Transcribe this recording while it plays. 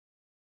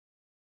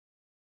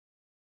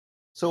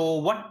So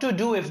what to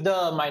do if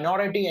the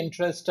minority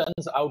interest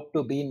turns out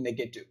to be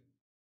negative?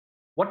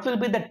 What will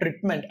be the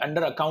treatment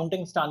under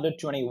Accounting Standard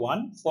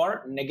 21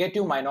 for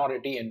negative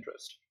minority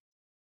interest?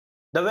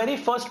 The very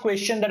first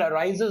question that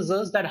arises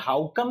is that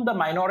how come the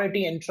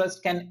minority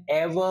interest can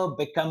ever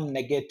become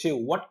negative?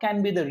 What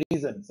can be the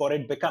reason for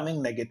it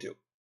becoming negative?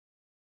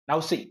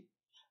 Now see,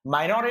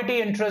 minority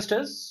interest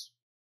is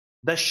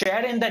the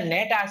share in the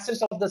net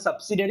assets of the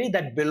subsidiary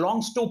that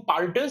belongs to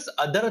parties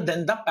other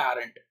than the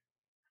parent.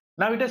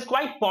 Now, it is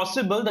quite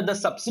possible that the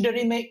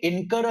subsidiary may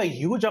incur a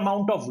huge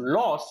amount of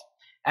loss,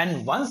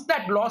 and once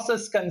that loss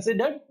is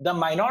considered, the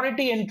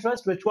minority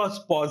interest, which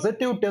was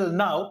positive till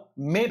now,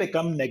 may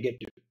become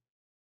negative.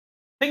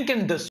 Think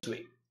in this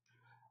way.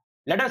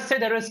 Let us say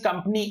there is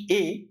company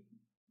A,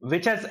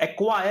 which has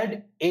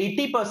acquired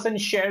 80%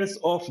 shares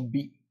of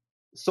B.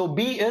 So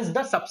B is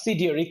the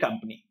subsidiary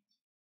company.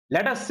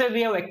 Let us say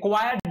we have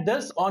acquired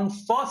this on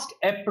 1st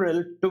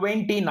April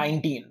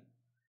 2019.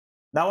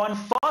 Now on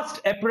 1st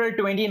April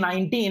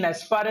 2019,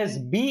 as far as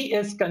B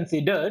is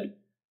considered,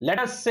 let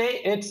us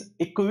say its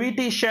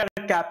equity share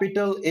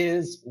capital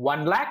is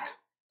 1 lakh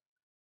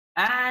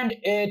and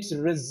its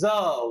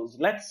reserves,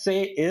 let's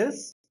say,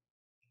 is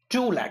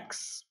 2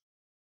 lakhs.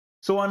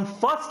 So on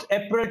 1st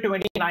April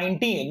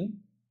 2019,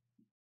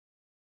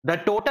 the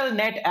total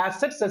net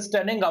assets is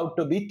turning out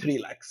to be 3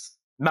 lakhs.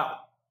 Now,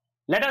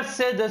 let us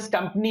say this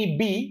company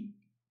B,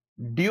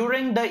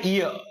 during the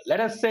year,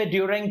 let us say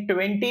during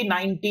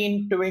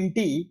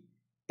 2019-20,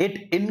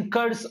 it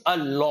incurs a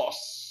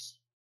loss.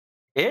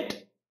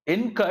 It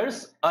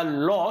incurs a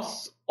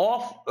loss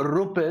of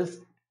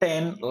rupees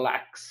 10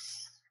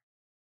 lakhs.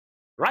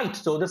 Right,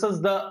 so this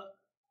is the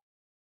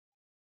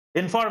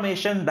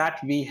information that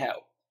we have.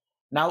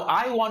 Now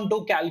I want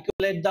to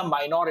calculate the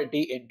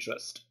minority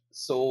interest.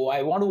 So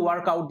I want to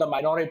work out the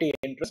minority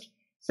interest.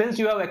 Since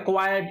you have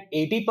acquired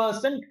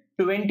 80%,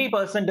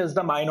 20% is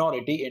the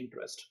minority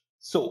interest.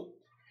 So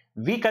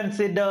we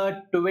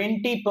consider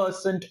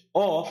 20%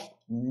 of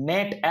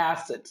net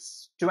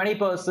assets,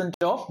 20%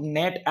 of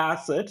net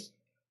assets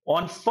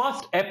on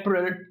 1st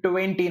April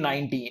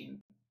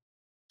 2019.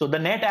 So the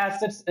net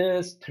assets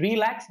is 3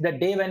 lakhs the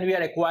day when we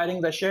are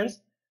acquiring the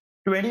shares.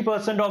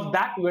 20% of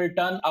that will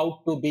turn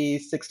out to be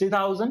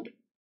 60,000.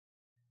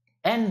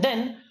 And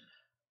then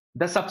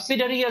the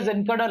subsidiary has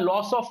incurred a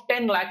loss of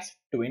 10 lakhs.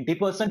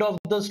 20% of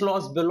this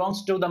loss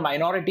belongs to the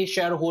minority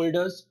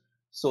shareholders.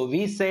 So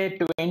we say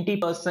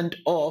 20%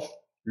 of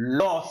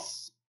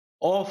loss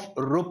of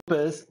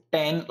rupees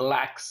 10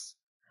 lakhs.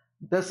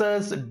 This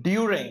is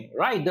during,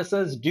 right? This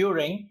is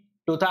during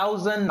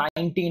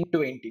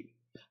 2019-20.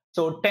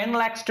 So 10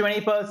 lakhs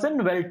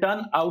 20% will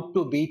turn out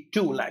to be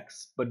 2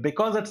 lakhs. But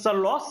because it's a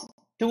loss,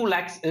 2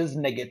 lakhs is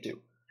negative.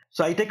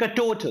 So I take a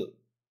total.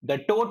 The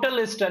total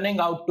is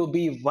turning out to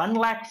be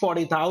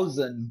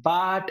 1,40,000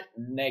 but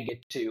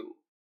negative.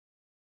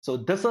 So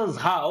this is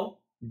how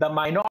the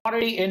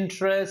minority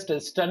interest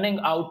is turning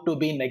out to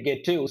be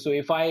negative. So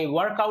if I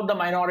work out the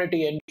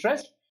minority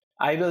interest,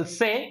 I will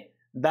say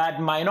that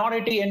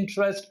minority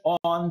interest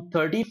on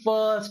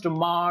 31st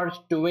March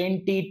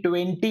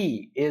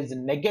 2020 is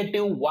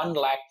negative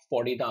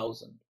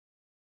 1,40,000.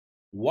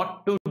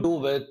 What to do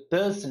with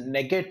this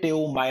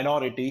negative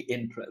minority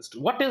interest?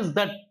 What is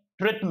the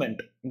treatment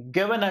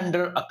given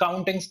under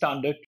Accounting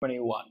Standard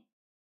 21?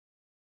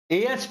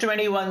 AS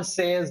 21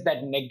 says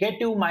that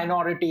negative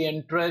minority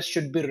interest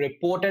should be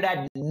reported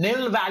at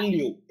nil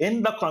value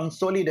in the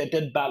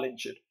consolidated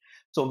balance sheet.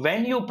 So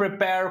when you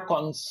prepare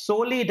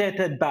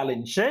consolidated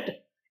balance sheet,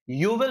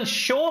 you will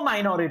show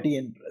minority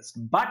interest,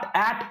 but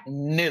at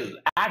nil,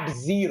 at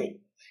zero.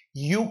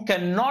 You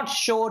cannot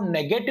show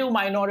negative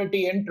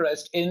minority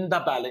interest in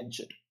the balance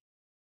sheet.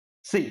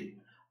 See,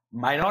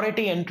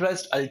 minority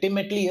interest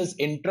ultimately is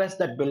interest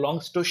that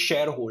belongs to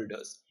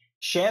shareholders.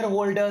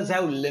 Shareholders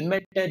have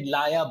limited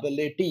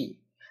liability.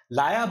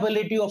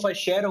 Liability of a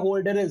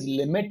shareholder is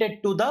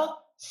limited to the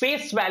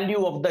face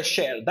value of the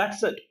share.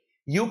 That's it.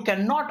 You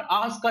cannot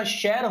ask a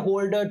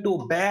shareholder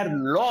to bear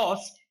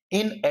loss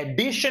in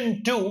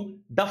addition to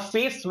the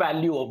face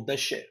value of the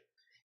share.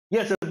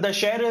 Yes, if the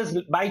share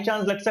is by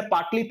chance, let's say,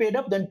 partly paid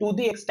up, then to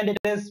the extent it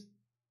is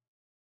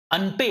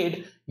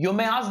unpaid, you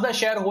may ask the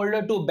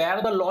shareholder to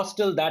bear the loss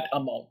till that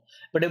amount.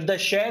 But if the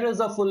share is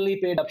a fully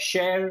paid up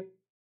share,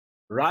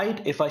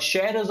 right? If a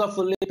share is a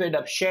fully paid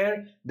up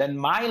share, then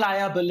my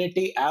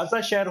liability as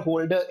a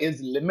shareholder is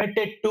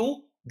limited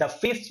to the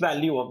face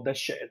value of the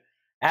share.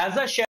 As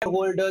a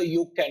shareholder,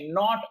 you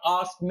cannot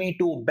ask me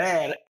to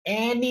bear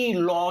any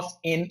loss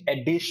in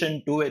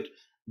addition to it.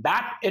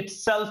 That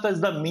itself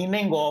is the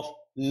meaning of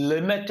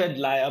limited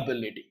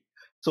liability.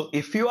 So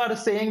if you are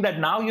saying that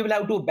now you will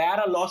have to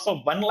bear a loss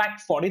of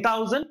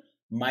 1,40,000,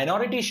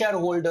 minority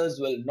shareholders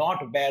will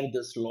not bear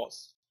this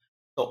loss.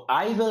 So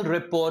I will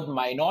report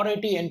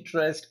minority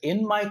interest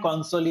in my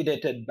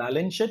consolidated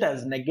balance sheet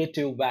as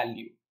negative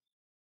value.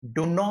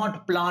 Do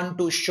not plan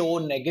to show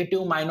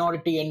negative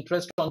minority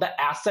interest on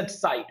the asset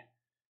side.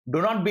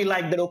 Do not be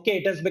like that, okay,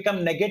 it has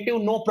become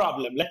negative, no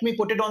problem. Let me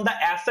put it on the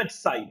asset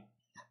side.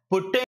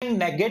 Putting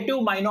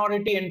negative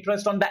minority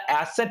interest on the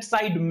asset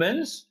side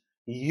means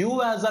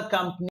you as a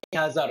company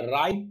has a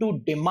right to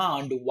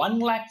demand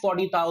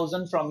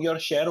 1,40,000 from your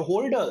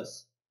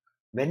shareholders.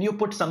 When you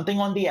put something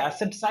on the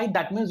asset side,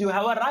 that means you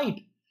have a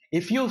right.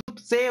 If you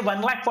say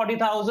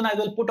 1,40,000 I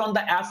will put on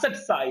the asset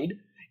side,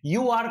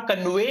 you are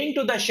conveying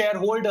to the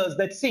shareholders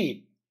that,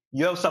 see,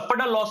 you have suffered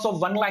a loss of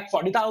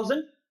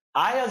 1,40,000.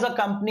 I as a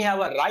company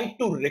have a right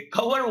to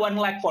recover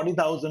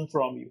 1,40,000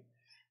 from you.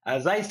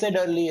 As I said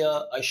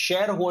earlier, a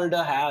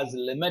shareholder has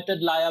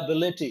limited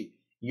liability.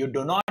 You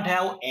do not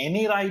have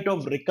any right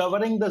of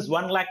recovering this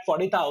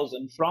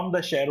 1,40,000 from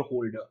the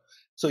shareholder.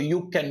 So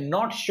you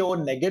cannot show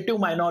negative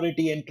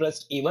minority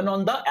interest even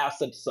on the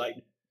asset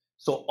side.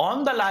 So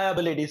on the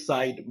liability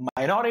side,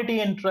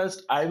 minority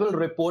interest I will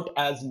report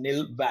as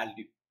nil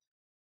value.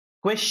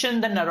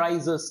 Question then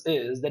arises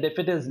is that if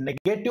it is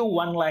negative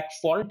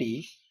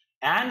 1,40,000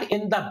 and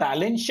in the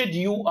balance sheet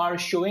you are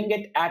showing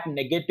it at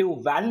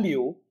negative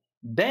value,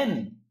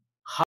 then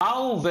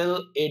how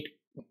will it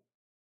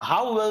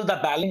how will the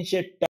balance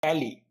sheet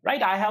tally,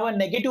 right? I have a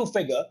negative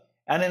figure,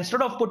 and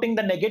instead of putting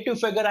the negative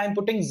figure, I'm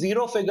putting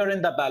zero figure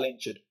in the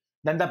balance sheet.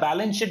 Then the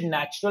balance sheet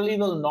naturally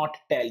will not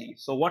tally.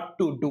 So what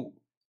to do?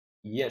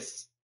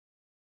 Yes,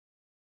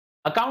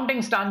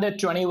 Accounting Standard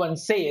 21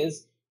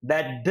 says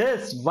that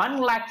this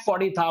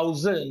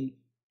 1,40,000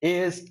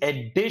 is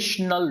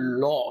additional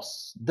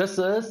loss. This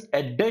is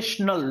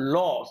additional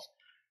loss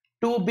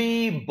to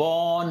be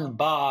borne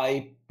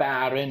by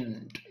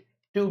parent.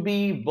 To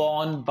be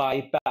borne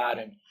by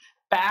parent.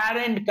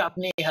 Parent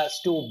company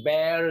has to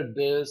bear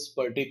this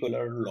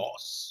particular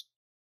loss.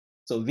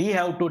 So we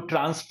have to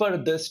transfer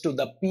this to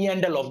the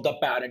P&L of the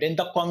parent. In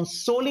the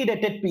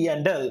consolidated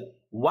P&L,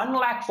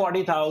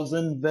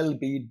 1,40,000 will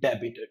be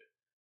debited.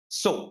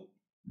 So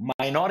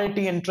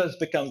minority interest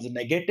becomes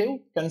negative.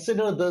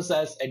 Consider this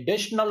as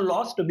additional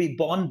loss to be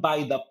borne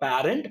by the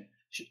parent.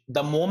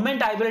 The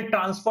moment I will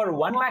transfer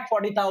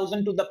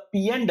 1,40,000 to the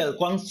P&L,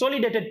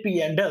 consolidated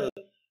P&L,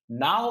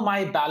 now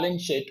my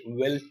balance sheet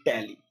will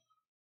tally.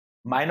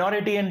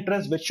 Minority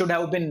interest, which should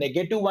have been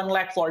negative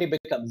 1,40,000,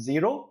 becomes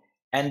zero,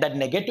 and that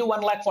negative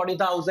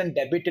 1,40,000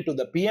 debited to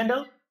the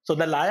P&L. So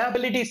the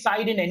liability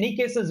side in any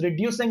case is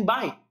reducing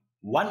by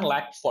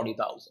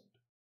 1,40,000.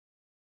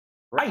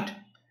 Right?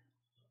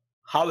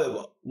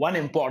 However, one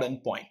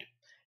important point.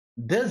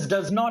 This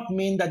does not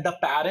mean that the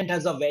parent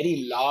has a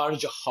very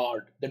large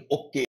heart. That,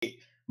 okay,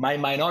 my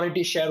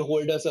minority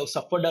shareholders have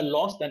suffered a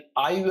loss, then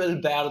I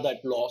will bear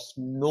that loss.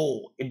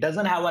 No, it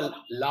doesn't have a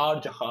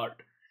large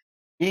heart.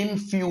 In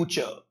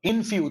future,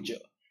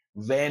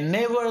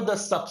 whenever the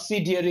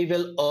subsidiary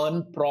will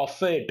earn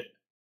profit,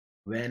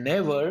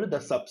 whenever the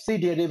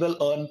subsidiary will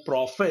earn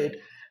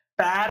profit,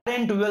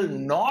 parent will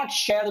not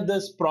share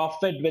this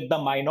profit with the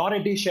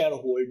minority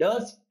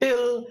shareholders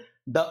till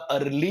the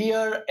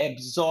earlier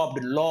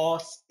absorbed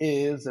loss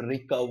is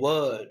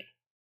recovered.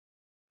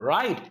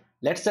 Right?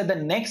 Let's say the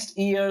next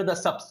year the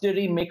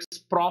subsidiary makes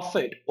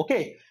profit.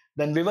 Okay,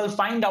 then we will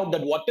find out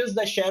that what is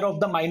the share of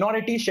the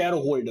minority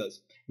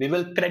shareholders. We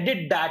will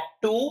credit that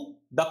to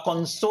the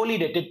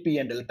consolidated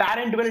P&L.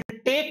 Parent will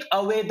take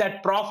away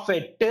that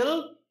profit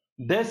till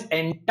this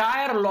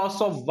entire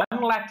loss of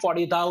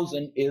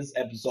 1,40,000 is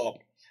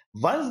absorbed.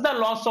 Once the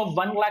loss of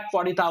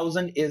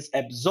 1,40,000 is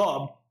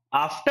absorbed,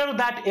 after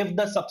that, if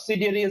the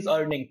subsidiary is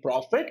earning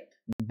profit,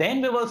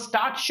 then we will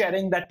start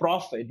sharing that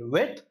profit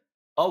with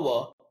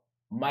our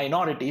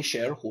minority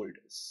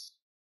shareholders.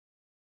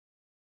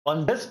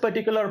 On this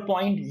particular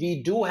point,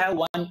 we do have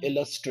one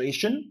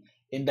illustration.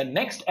 In the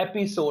next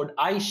episode,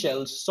 I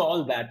shall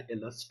solve that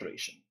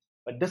illustration.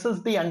 But this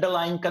is the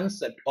underlying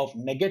concept of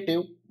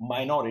negative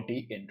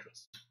minority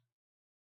interest.